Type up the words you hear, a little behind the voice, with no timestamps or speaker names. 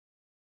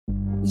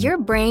Your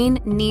brain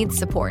needs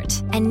support,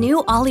 and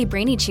new Ollie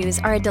Brainy Chews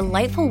are a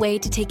delightful way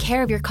to take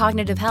care of your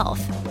cognitive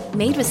health.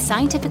 Made with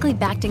scientifically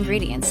backed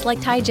ingredients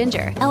like Thai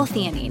ginger,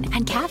 L-theanine,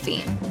 and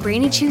caffeine,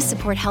 Brainy Chews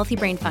support healthy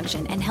brain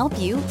function and help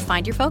you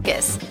find your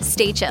focus,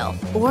 stay chill,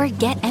 or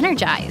get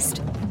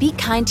energized. Be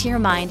kind to your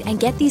mind and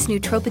get these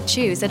nootropic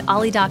chews at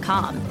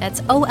ollie.com.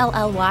 That's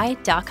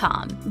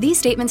OLLY.com. These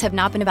statements have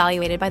not been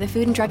evaluated by the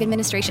Food and Drug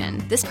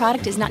Administration. This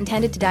product is not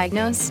intended to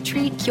diagnose,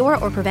 treat, cure,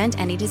 or prevent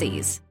any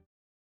disease.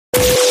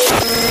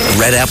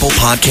 Red Apple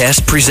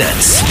Podcast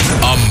presents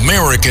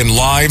American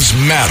Lives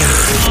Matter.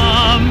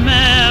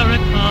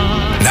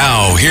 America.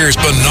 Now, here's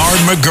Bernard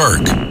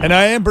McGuirk. And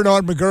I am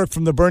Bernard McGuirk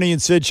from the Bernie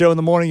and Sid Show in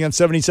the morning on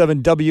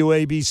 77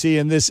 WABC.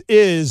 And this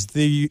is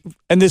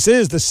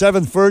the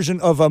seventh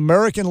version of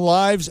American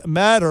Lives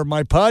Matter,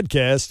 my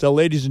podcast.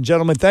 Ladies and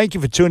gentlemen, thank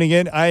you for tuning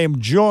in. I am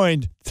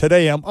joined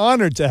today. I'm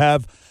honored to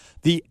have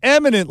the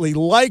eminently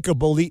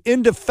likable, the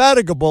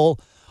indefatigable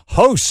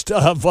host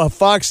of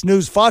Fox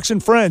News, Fox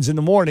and Friends in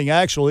the morning,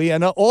 actually,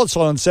 and also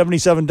on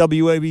 77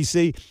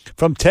 WABC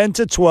from 10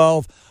 to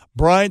 12,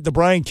 the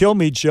Brian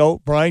Kilmeade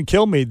Show. Brian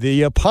Kilmeade,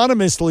 the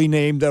eponymously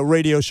named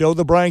radio show,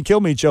 the Brian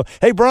Kilmeade Show.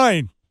 Hey,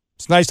 Brian,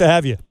 it's nice to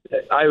have you.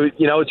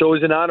 It's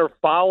always an honor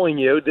following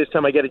you. This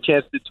time I get a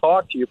chance to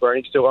talk to you,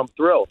 Bernie, so I'm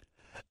thrilled.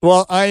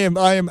 Well, I am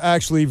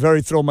actually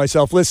very thrilled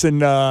myself.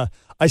 Listen,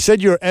 I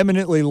said you're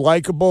eminently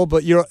likable,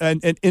 but you're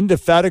an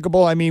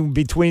indefatigable. I mean,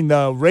 between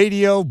the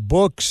radio,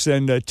 books,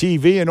 and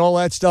TV and all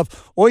that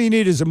stuff, all you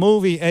need is a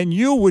movie, and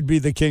you would be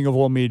the king of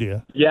all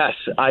media. Yes,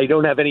 I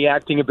don't have any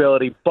acting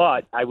ability,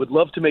 but I would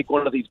love to make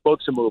one of these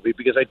books a movie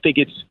because I think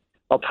it's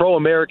a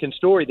pro-American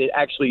story that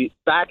actually is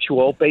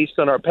factual based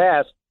on our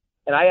past.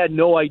 And I had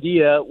no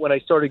idea when I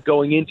started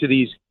going into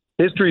these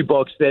history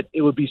books that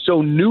it would be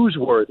so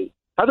newsworthy.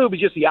 I thought it would be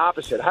just the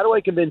opposite. How do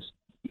I convince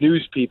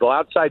news people,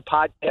 outside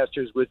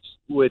podcasters with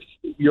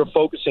you're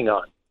focusing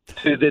on,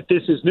 that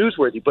this is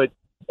newsworthy? But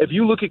if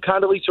you look at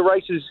Condoleezza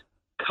Rice's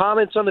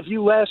comments on The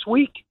View last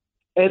week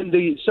and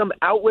some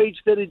outrage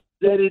that it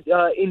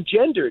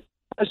engendered,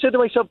 I said to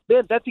myself,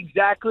 man, that's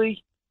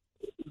exactly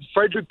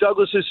Frederick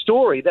Douglass's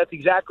story. That's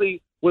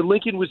exactly what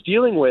Lincoln was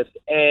dealing with.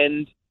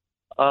 And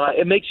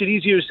it makes it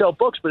easier to sell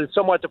books, but it's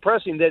somewhat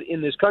depressing that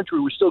in this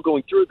country we're still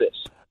going through this.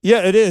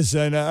 Yeah, it is.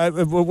 And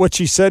what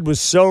she said was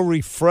so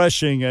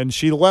refreshing, and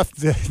she left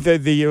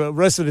the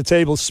rest of the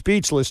table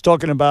speechless,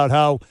 talking about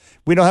how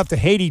we don't have to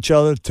hate each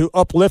other to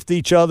uplift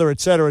each other, et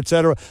cetera, et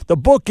cetera. The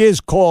book is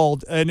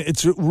called, and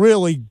it's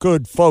really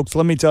good, folks,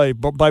 let me tell you,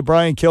 by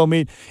Brian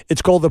Kilmeade.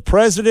 It's called The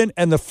President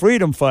and the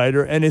Freedom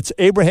Fighter, and it's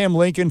Abraham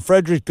Lincoln,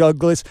 Frederick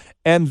Douglass,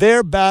 and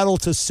their battle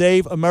to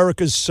save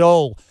America's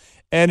soul.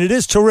 And it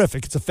is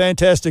terrific. It's a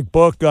fantastic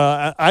book.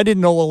 I didn't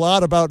know a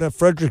lot about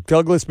Frederick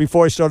Douglass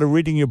before I started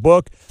reading your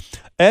book.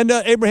 And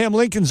Abraham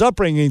Lincoln's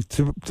upbringing,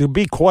 to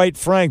be quite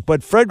frank.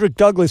 But Frederick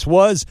Douglass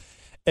was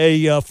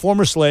a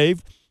former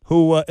slave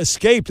who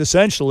escaped,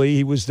 essentially.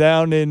 He was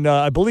down in,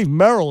 I believe,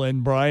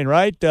 Maryland, Brian,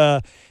 right?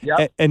 Yep.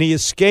 And he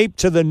escaped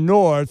to the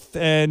north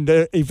and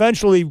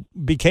eventually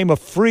became a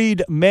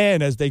freed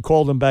man, as they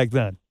called him back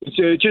then.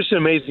 It's just an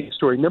amazing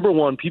story. Number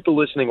one, people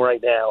listening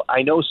right now,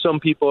 I know some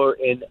people are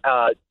in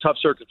tough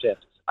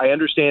circumstances. I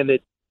understand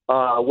that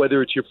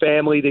whether it's your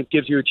family that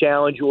gives you a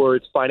challenge or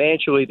it's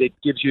financially that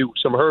gives you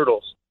some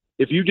hurdles.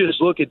 If you just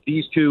look at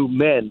these two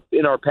men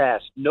in our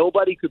past,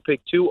 nobody could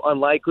pick two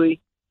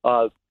unlikely,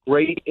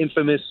 great,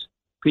 infamous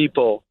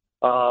people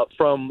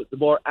from the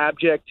more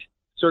abject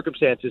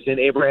circumstances in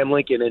Abraham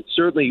Lincoln, and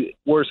certainly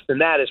worse than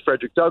that is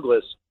Frederick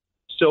Douglass.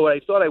 So what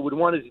I thought I would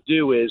wanted to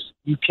do is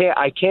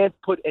I can't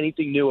put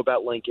anything new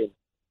about Lincoln.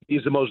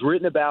 He's the most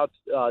written about,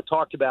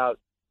 talked about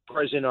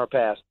president in our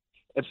past.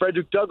 And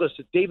Frederick Douglass,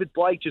 David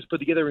Blight just put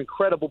together an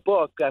incredible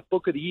book, that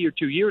book of the year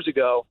 2 years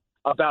ago,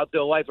 about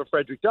the life of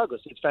Frederick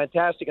Douglass. It's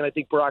fantastic, and I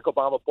think Barack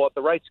Obama bought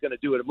the rights, going to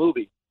do it a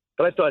movie.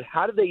 But I thought,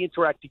 how do they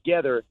interact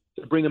together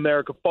to bring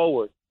America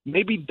forward?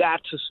 Maybe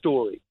that's a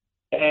story.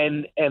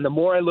 And the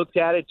more I looked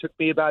at it, it took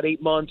me about 8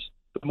 months,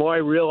 the more I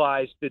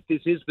realized that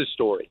this is the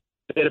story.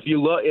 That if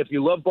you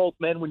love both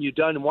men when you're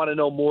done and want to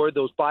know more,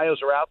 those bios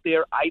are out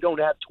there. I don't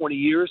have 20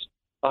 years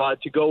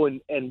to go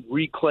and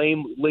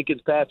reclaim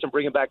Lincoln's past and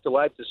bring him back to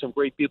life. There's some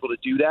great people to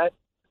do that.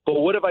 But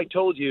what if I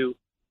told you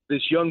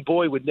this young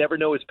boy would never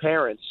know his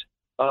parents,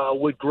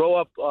 would grow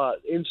up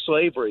in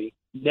slavery,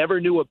 never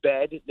knew a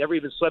bed, never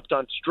even slept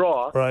on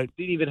straw, right,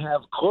 didn't even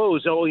have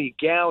clothes, only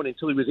a gown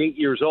until he was 8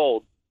 years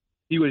old.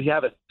 He would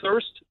have a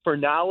thirst for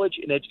knowledge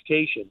and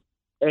education.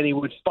 And he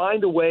would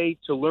find a way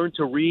to learn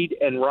to read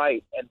and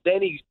write. And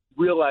then he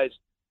realized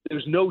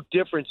there's no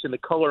difference in the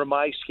color of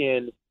my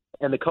skin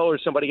and the color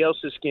of somebody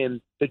else's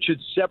skin that should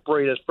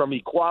separate us from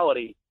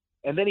equality.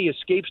 And then he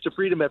escapes to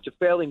freedom after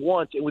failing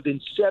once, and within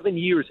 7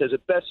 years has a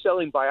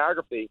best-selling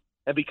biography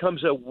and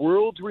becomes a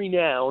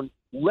world-renowned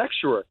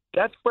lecturer.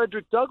 That's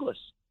Frederick Douglass.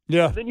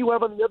 Yeah. And then you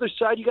have on the other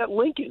side, you got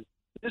Lincoln.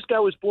 This guy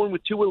was born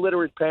with two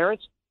illiterate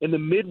parents in the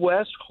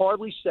Midwest,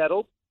 hardly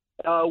settled,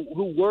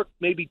 who worked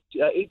maybe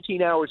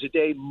 18 hours a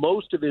day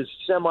most of his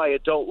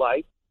semi-adult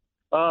life,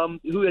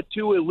 who had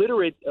two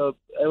illiterate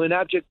in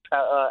abject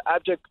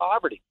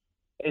poverty.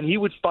 And he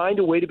would find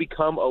a way to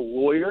become a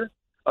lawyer,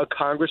 a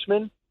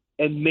congressman,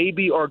 and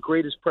maybe our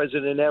greatest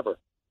president ever.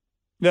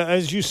 Now,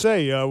 as you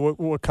say,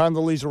 what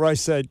Condoleezza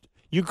Rice said,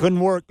 you can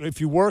work if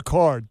you work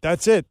hard.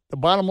 That's it. The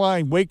bottom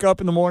line, wake up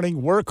in the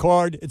morning, work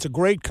hard. It's a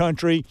great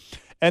country.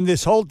 And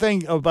this whole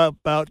thing about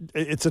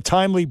it's a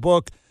timely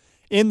book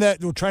in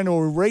that we're trying to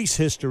erase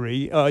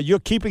history. You're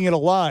keeping it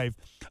alive.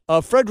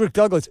 Frederick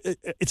Douglass,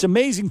 it's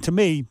amazing to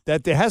me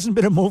that there hasn't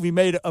been a movie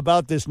made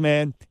about this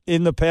man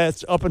in the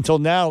past up until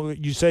now.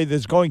 You say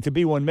there's going to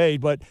be one made,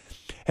 but,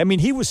 I mean,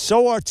 he was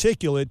so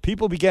articulate,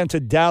 people began to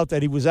doubt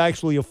that he was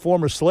actually a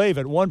former slave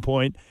at one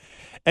point.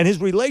 And his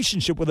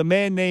relationship with a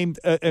man named,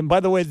 and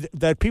by the way,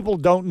 that people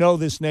don't know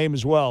this name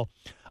as well,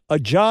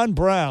 John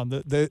Brown,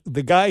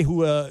 the guy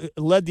who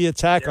led the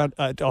attack on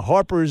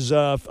Harper's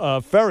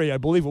Ferry, I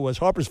believe it was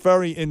Harper's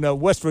Ferry in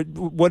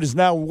what is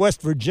now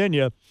West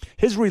Virginia.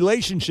 His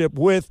relationship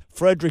with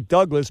Frederick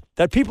Douglass,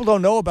 that people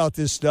don't know about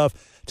this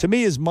stuff, to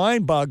me is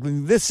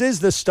mind-boggling. This is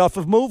the stuff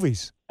of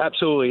movies.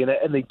 Absolutely,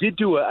 and they did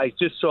do I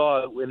just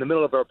saw in the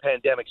middle of our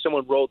pandemic,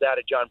 someone rolled out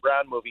a John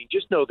Brown movie.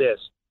 Just know this: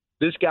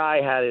 this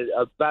guy had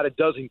about a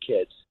dozen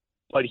kids.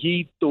 But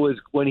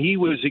when he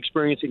was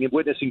experiencing and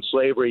witnessing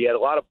slavery, he had a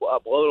lot of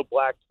little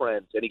black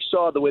friends, and he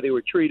saw the way they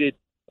were treated,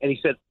 and he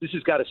said, this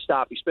has got to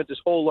stop. He spent his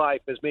whole life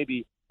as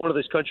maybe one of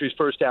this country's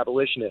first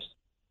abolitionists.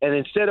 And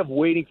instead of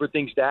waiting for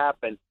things to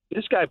happen,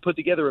 this guy put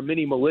together a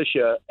mini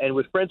militia and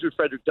with friends with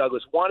Frederick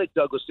Douglass, wanted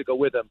Douglass to go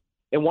with him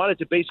and wanted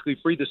to basically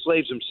free the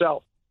slaves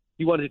himself.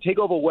 He wanted to take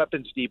over a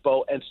weapons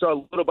depot and start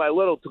little by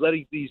little to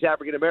letting these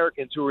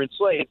African-Americans who were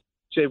enslaved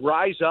say,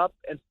 rise up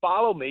and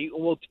follow me,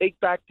 and we'll take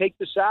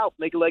the South,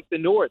 make it like the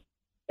North.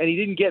 And he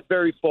didn't get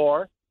very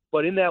far,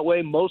 but in that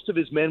way, most of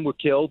his men were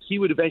killed. He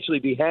would eventually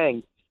be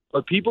hanged.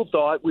 But people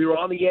thought we were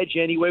on the edge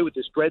anyway with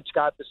this Dred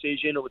Scott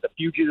decision or with the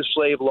fugitive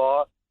slave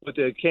law, with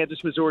the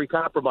Kansas-Missouri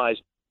Compromise.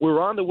 We were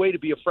on the way to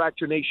be a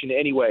fractured nation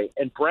anyway.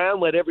 And Brown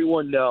let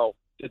everyone know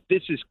that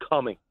this is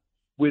coming.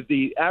 With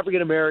the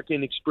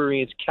African-American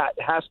experience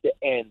has to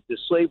end. The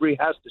slavery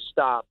has to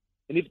stop.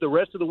 And if the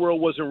rest of the world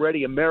wasn't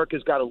ready,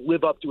 America's got to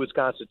live up to its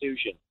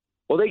Constitution.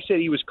 Well, they said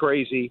he was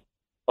crazy,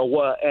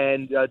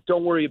 and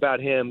don't worry about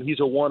him.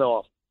 He's a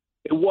one-off.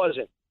 It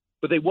wasn't.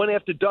 But they went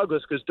after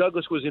Douglass because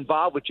Douglass was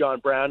involved with John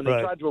Brown, and they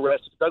tried to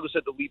arrest him. Douglass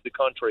had to leave the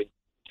country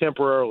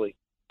temporarily.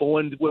 But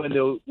when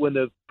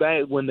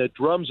the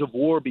drums of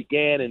war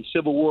began and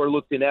civil war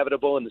looked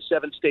inevitable, and the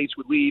 7 states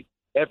would leave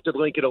after the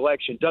Lincoln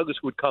election, Douglass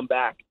would come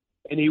back,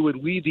 and he would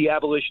lead the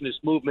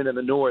abolitionist movement in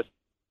the North.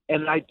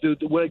 And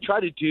what I try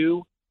to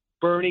do,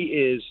 Bernie,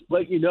 is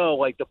let you know,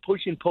 like the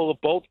push and pull of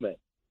both men.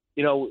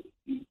 You know,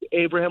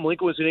 Abraham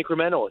Lincoln was an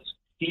incrementalist.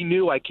 He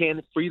knew I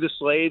can't free the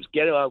slaves,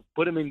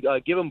 put them in,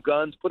 give them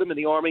guns, put them in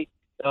the army,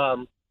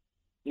 and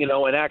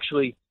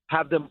actually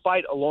have them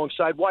fight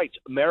alongside whites.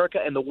 America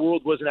and the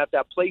world wasn't at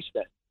that place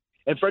then.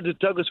 And Frederick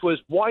Douglass was,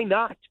 why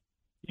not?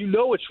 You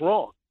know it's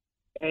wrong.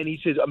 And he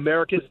says,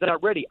 America's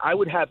not ready.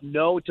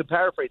 To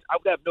paraphrase, I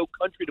would have no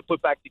country to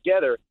put back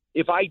together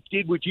if I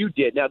did what you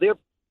did. Now,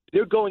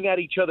 they're going at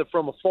each other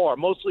from afar,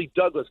 mostly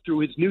Douglass through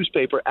his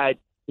newspaper at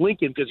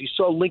Lincoln because he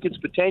saw Lincoln's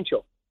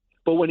potential.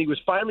 But when he was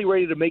finally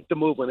ready to make the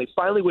move, when they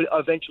finally would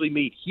eventually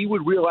meet, he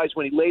would realize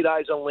when he laid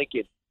eyes on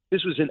Lincoln,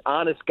 this was an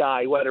honest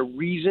guy who had a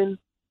reason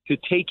to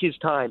take his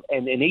time.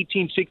 And in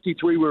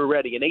 1863, we were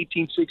ready. In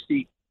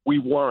 1860, we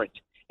weren't.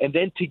 And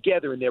then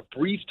together, in their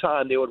brief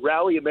time, they would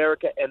rally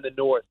America and the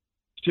North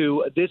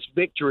to this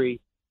victory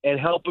and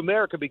help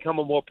America become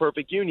a more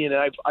perfect union.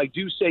 And I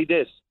do say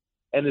this,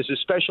 and there's a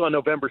special on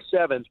November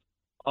 7th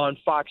on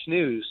Fox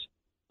News.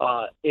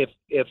 If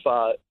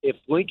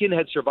Lincoln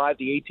had survived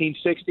the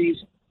 1860s,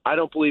 I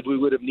don't believe we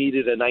would have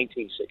needed a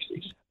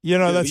 1960s.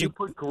 If you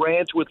put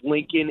Grant with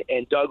Lincoln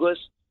and Douglass,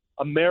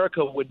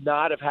 America would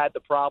not have had the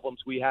problems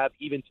we have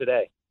even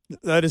today.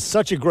 That is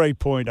such a great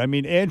point. I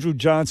mean, Andrew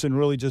Johnson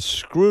really just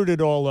screwed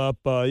it all up.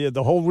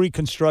 The whole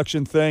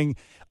Reconstruction thing.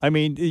 I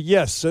mean,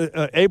 yes,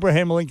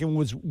 Abraham Lincoln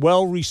was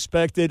well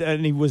respected,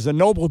 and he was a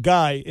noble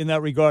guy in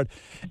that regard.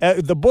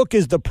 The book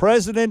is The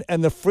President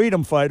and the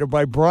Freedom Fighter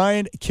by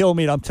Brian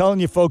Kilmeade. I'm telling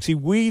you, folks, he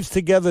weaves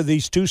together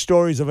these two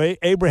stories of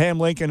Abraham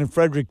Lincoln and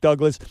Frederick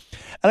Douglass.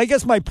 And I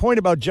guess my point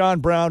about John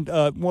Brown,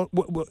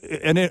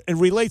 and it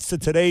relates to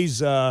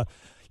today's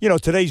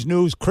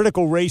news,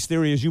 critical race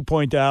theory, as you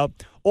point out.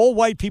 All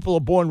white people are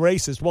born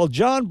racist. Well,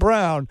 John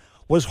Brown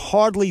was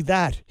hardly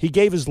that. He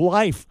gave his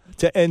life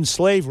to end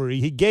slavery.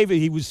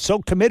 He was so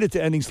committed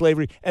to ending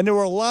slavery, and there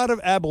were a lot of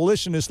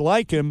abolitionists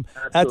like him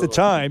at the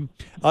time.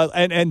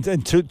 And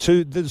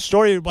to the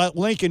story about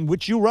Lincoln,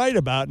 which you write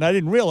about, and I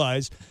didn't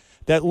realize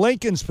that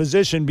Lincoln's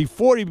position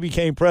before he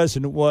became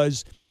president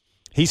was,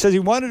 he says he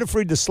wanted to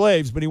free the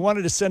slaves, but he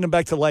wanted to send them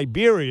back to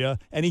Liberia,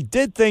 and he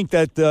did think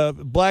that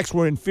blacks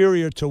were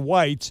inferior to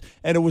whites,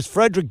 and it was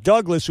Frederick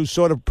Douglass who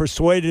sort of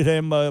persuaded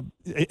him,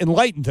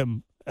 enlightened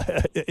him,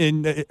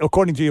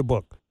 according to your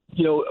book.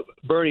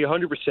 Bernie,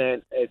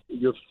 100%.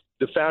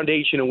 The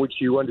foundation in which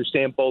you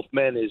understand both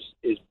men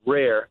is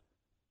rare.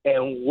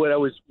 And what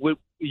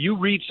you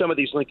read some of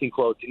these Lincoln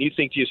quotes and you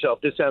think to yourself,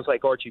 this sounds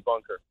like Archie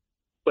Bunker.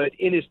 But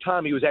in his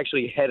time, he was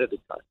actually ahead of the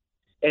time.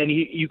 And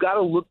you got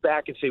to look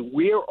back and say,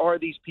 where are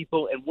these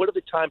people and what are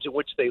the times in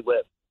which they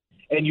live?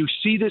 And you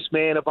see this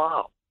man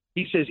evolve.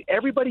 He says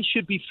everybody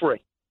should be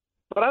free,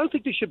 but I don't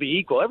think they should be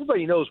equal.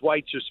 Everybody knows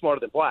whites are smarter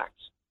than blacks.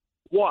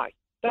 Why?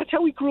 That's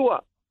how we grew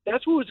up.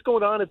 That's what was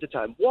going on at the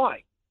time.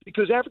 Why?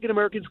 Because African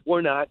Americans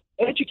were not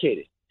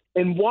educated.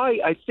 And why?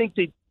 I think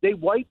they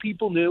white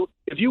people knew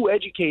if you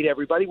educate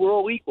everybody, we're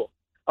all equal.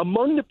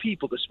 Among the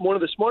people, one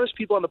of the smartest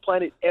people on the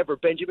planet ever,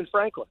 Benjamin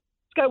Franklin.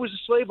 This guy was a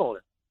slave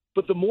owner.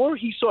 But the more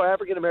he saw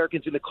African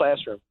Americans in the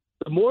classroom,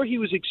 the more he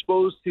was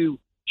exposed to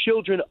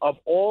children of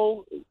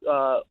all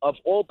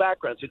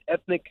backgrounds and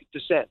ethnic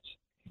descents.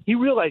 He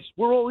realized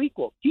we're all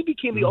equal. He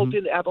became the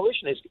ultimate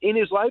abolitionist in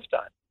his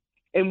lifetime.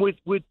 And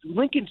what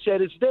Lincoln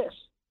said is this: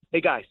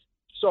 hey guys,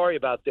 sorry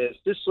about this.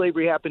 This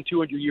slavery happened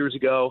 200 years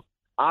ago.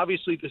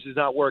 Obviously, this is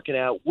not working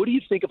out. What do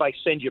you think if I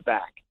send you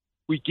back?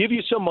 We give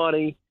you some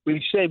money.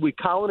 We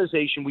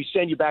colonization. We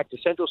send you back to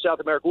Central South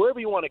America,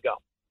 wherever you want to go.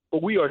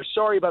 But we are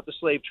sorry about the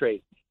slave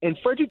trade. And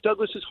Frederick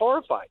Douglass is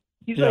horrified.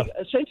 He's like,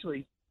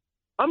 essentially,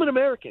 I'm an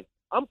American.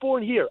 I'm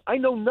born here. I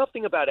know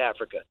nothing about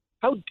Africa.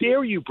 How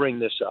dare you bring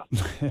this up?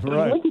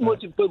 Right.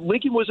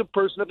 Lincoln was a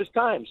person of his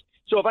times.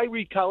 So if I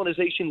read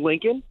Colonization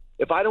Lincoln,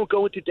 if I don't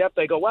go into depth,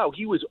 I go, wow,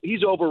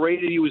 he's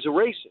overrated. He was a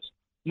racist.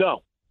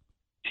 No.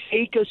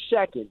 Take a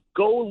second.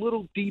 Go a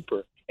little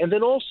deeper. And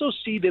then also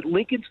see that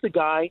Lincoln's the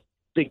guy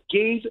that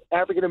gave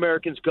African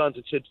Americans guns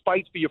and said,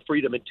 fight for your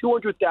freedom. And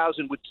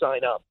 200,000 would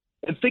sign up.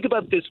 And think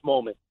about this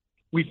moment.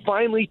 We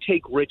finally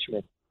take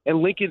Richmond, and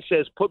Lincoln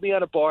says, put me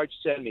on a barge,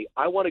 send me.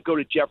 I want to go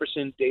to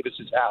Jefferson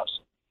Davis's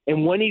house.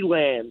 And when he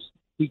lands,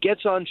 he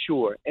gets on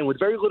shore, and with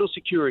very little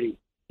security,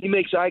 he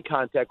makes eye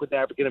contact with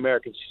African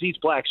Americans. He sees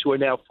blacks who are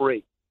now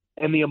free.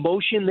 And the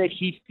emotion that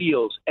he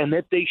feels and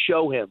that they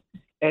show him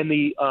and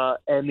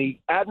the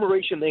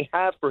admiration they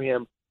have for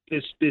him,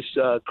 this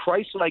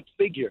Christ-like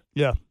figure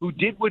who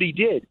did what he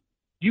did,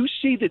 you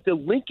see that the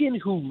Lincoln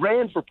who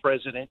ran for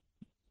president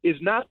is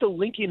not the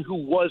Lincoln who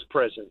was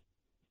president.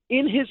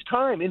 In his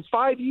time, in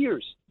 5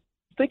 years.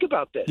 Think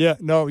about this. Yeah,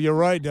 no, you're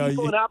right.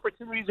 People an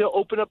opportunity to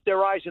open up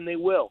their eyes, and they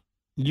will.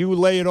 You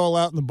lay it all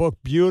out in the book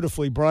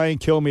beautifully, Brian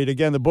Kilmeade.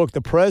 Again, the book, The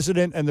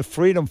President and the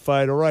Freedom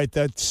Fighter. Right,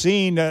 that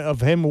scene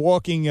of him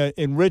walking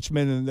in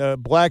Richmond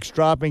and blacks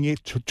dropping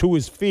it to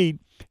his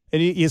feet,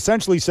 and he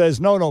essentially says,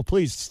 no,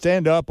 please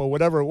stand up, or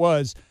whatever it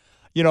was.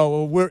 You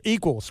know, we're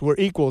equals,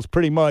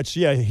 pretty much.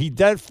 Yeah, he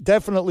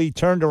definitely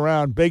turned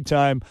around big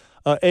time.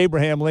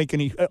 Abraham Lincoln,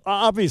 he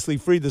obviously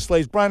freed the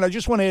slaves. Brian, I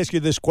just want to ask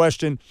you this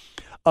question.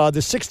 The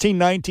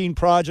 1619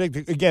 Project,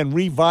 again,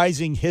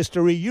 revising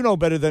history. You know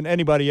better than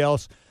anybody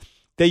else.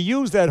 They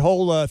use that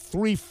whole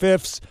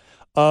 3/5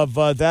 of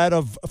that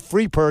of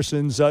free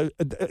persons.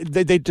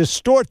 They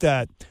distort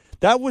that.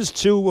 That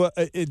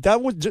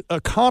was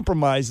a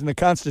compromise in the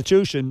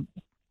Constitution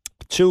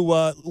to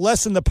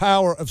lessen the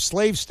power of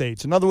slave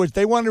states. In other words,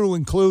 they wanted to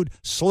include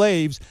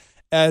slaves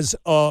as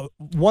a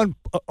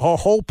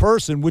whole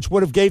person, which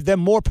would have gave them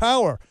more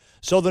power.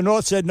 So the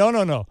North said, no.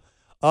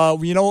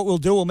 You know what we'll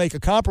do? We'll make a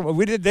compromise.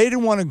 They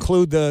didn't want to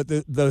include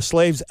the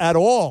slaves at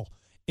all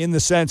in the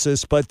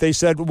census, but they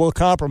said, we'll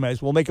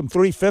compromise. We'll make them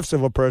 3/5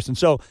 of a person.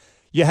 So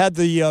you had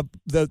the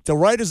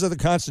writers of the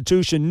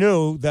Constitution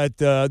knew that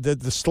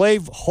the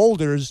slave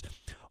holders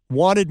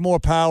wanted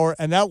more power,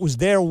 and that was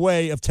their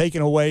way of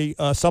taking away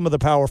some of the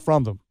power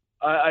from them.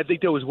 I think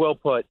that was well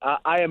put.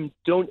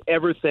 Don't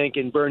ever think,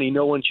 and Bernie,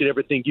 no one should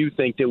ever think you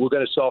think that we're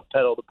going to soft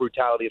pedal the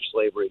brutality of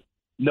slavery.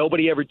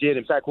 Nobody ever did.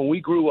 In fact, when we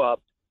grew up,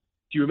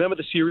 do you remember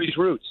the series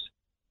Roots?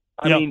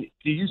 I mean,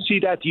 do you see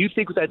that? Do you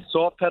think that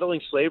soft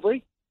pedaling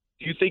slavery?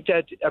 Do you think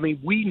that? I mean,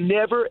 we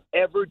never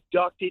ever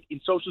ducked it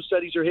in social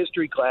studies or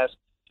history class,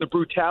 the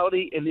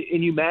brutality and the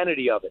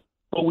inhumanity of it,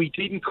 but we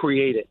didn't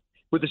create it.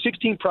 What the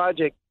 16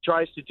 Project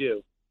tries to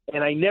do,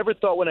 and I never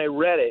thought when I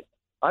read it,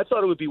 I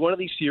thought it would be one of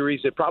these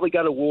series that probably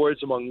got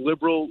awards among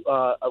liberal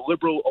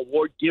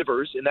award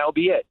givers, and that'll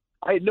be it.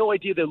 I had no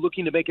idea they're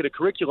looking to make it a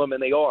curriculum,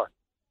 and they are.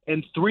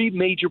 And three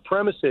major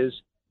premises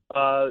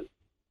are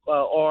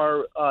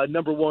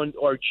number one,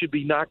 or should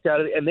be knocked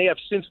out, and they have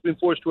since been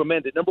forced to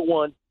amend it. Number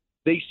one,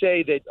 they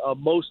say that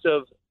most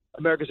of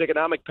America's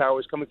economic power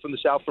is coming from the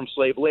South from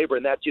slave labor,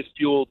 and that just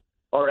fueled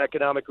our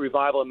economic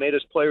revival and made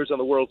us players on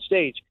the world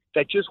stage.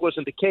 That just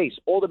wasn't the case.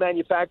 All the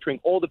manufacturing,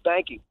 all the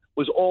banking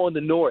was all in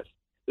the North.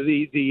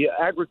 The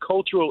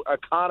agricultural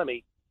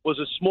economy was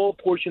a small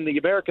portion of the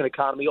American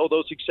economy,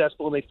 although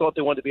successful, and they thought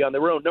they wanted to be on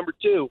their own. Number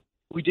two,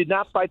 we did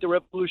not fight the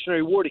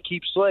Revolutionary War to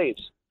keep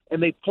slaves.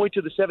 And they point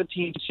to the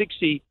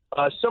 1760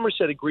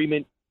 Somerset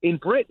Agreement in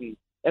Britain.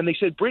 And they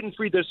said Britain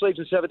freed their slaves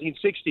in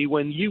 1760.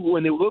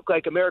 When it looked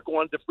like America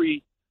wanted to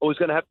free or was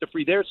going to have to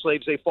free their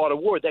slaves, they fought a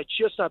war. That's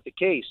just not the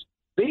case.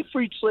 They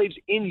freed slaves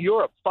in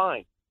Europe,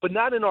 fine, but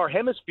not in our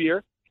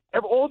hemisphere.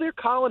 All their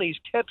colonies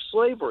kept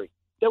slavery.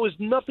 That was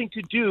nothing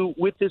to do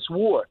with this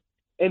war.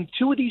 And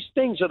two of these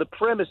things are the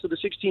premise of the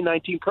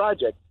 1619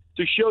 Project,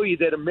 to show you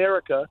that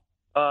America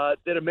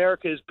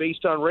is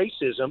based on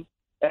racism,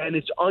 and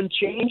it's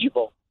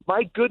unchangeable.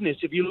 My goodness,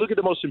 if you look at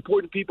the most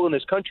important people in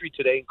this country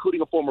today,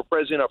 including a former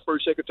president, our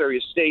first Secretary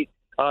of State,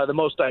 the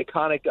most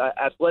iconic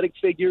athletic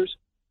figures,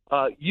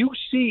 you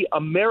see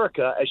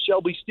America, as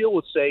Shelby Steele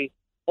would say,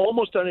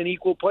 almost on an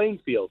equal playing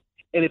field.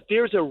 And if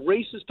there's a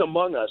racist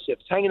among us, if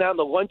it's hanging out in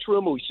the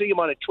lunchroom or we see him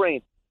on a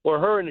train or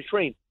her in a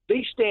train,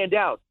 they stand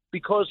out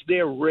because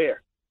they're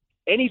rare.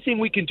 Anything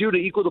we can do to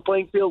equal the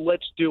playing field,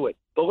 let's do it.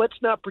 But let's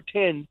not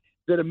pretend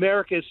that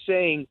America is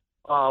saying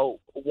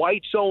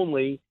whites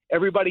only,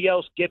 everybody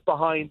else get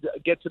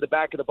to the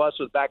back of the bus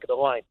or the back of the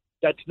line.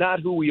 That's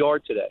not who we are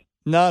today.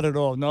 Not at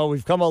all. No,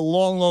 we've come a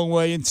long, long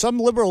way. And some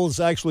liberals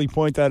actually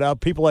point that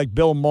out. People like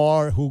Bill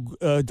Maher, who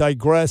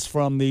digress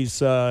from these,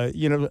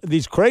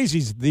 these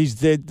crazies these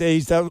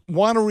days that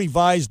want to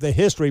revise the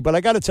history. But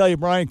I got to tell you,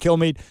 Brian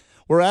Kilmeade,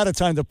 we're out of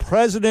time. The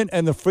President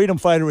and the Freedom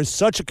Fighter is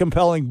such a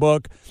compelling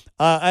book,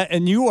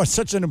 and you are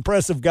such an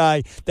impressive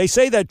guy. They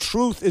say that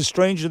truth is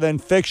stranger than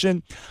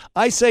fiction.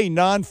 I say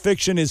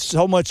nonfiction is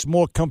so much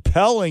more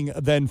compelling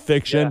than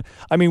fiction.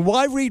 Yeah. I mean,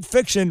 why read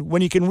fiction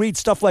when you can read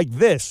stuff like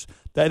this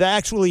that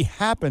actually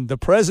happened? The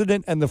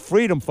President and the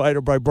Freedom Fighter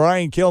by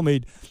Brian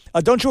Kilmeade.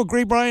 Don't you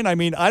agree, Brian? I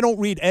mean, I don't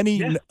read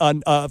any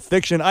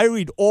fiction. I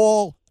read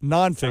all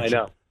nonfiction. I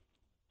know.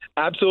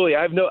 Absolutely.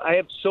 I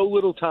have so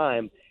little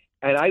time.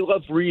 And I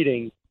love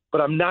reading,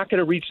 but I'm not going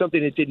to read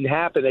something that didn't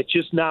happen. That's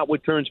just not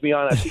what turns me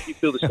on. I think you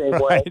feel the same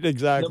right, way.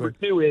 Exactly. Number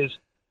two is,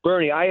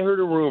 Bernie, I heard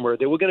a rumor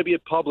that we're going to be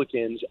at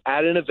Publicans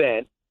at an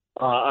event.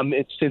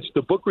 Since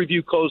the book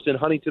review closed in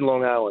Huntington,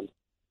 Long Island,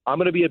 I'm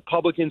going to be at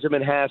Publicans in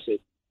Manhasset.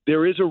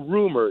 There is a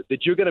rumor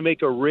that you're going to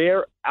make a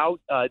rare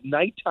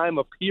nighttime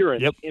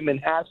appearance in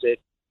Manhasset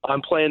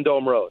on Plan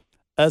Dome Road.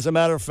 As a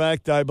matter of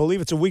fact, I believe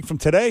it's a week from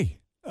today.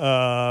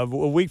 November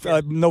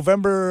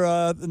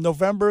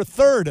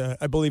 3rd,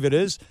 I believe it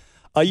is.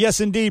 Yes,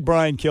 indeed,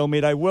 Brian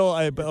Kilmeade.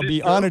 I'll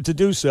be honored to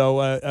do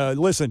so.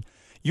 Listen,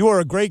 you are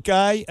a great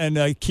guy,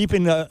 and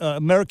keeping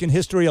American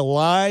history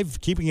alive,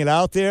 keeping it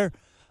out there.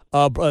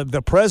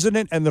 The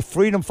President and the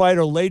Freedom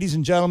Fighter, ladies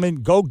and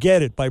gentlemen, go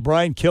get it by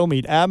Brian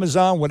Kilmeade.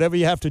 Amazon, whatever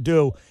you have to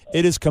do.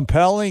 It is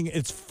compelling.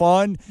 It's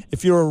fun.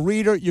 If you're a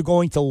reader, you're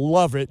going to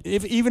love it.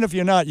 Even if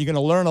you're not, you're going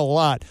to learn a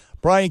lot.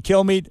 Brian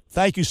Kilmeade,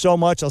 thank you so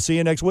much. I'll see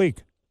you next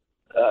week.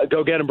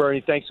 Go get him,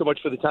 Bernie. Thanks so much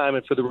for the time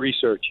and for the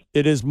research.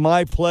 It is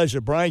my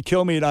pleasure. Brian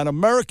Kilmeade on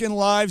American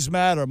Lives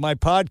Matter, my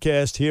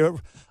podcast here.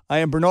 I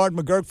am Bernard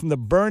McGurk from the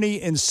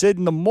Bernie and Sid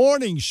in the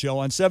Morning Show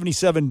on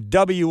 77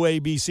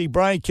 WABC.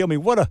 Brian Kilmeade,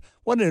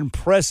 what an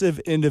impressive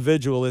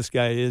individual this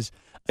guy is.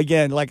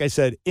 Again, like I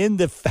said,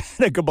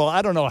 indefatigable.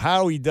 I don't know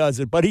how he does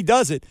it, but he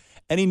does it,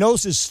 and he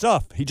knows his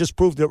stuff. He just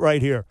proved it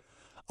right here.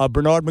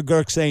 Bernard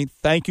McGurk saying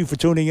thank you for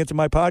tuning into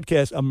my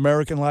podcast,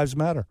 American Lives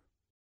Matter.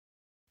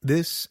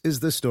 This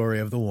is the story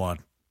of the one.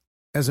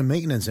 As a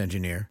maintenance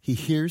engineer, he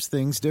hears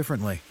things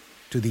differently.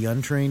 To the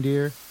untrained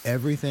ear,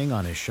 everything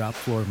on his shop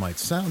floor might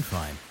sound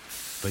fine,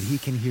 but he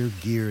can hear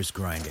gears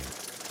grinding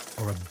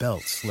or a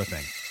belt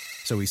slipping.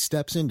 So he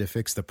steps in to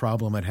fix the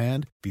problem at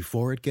hand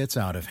before it gets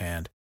out of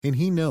hand. And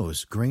he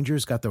knows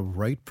Grainger's got the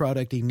right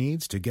product he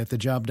needs to get the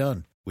job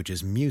done, which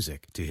is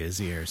music to his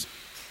ears.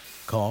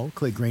 Call,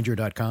 click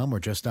Grainger.com, or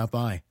just stop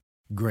by.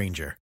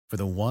 Grainger, for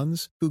the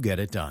ones who get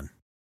it done.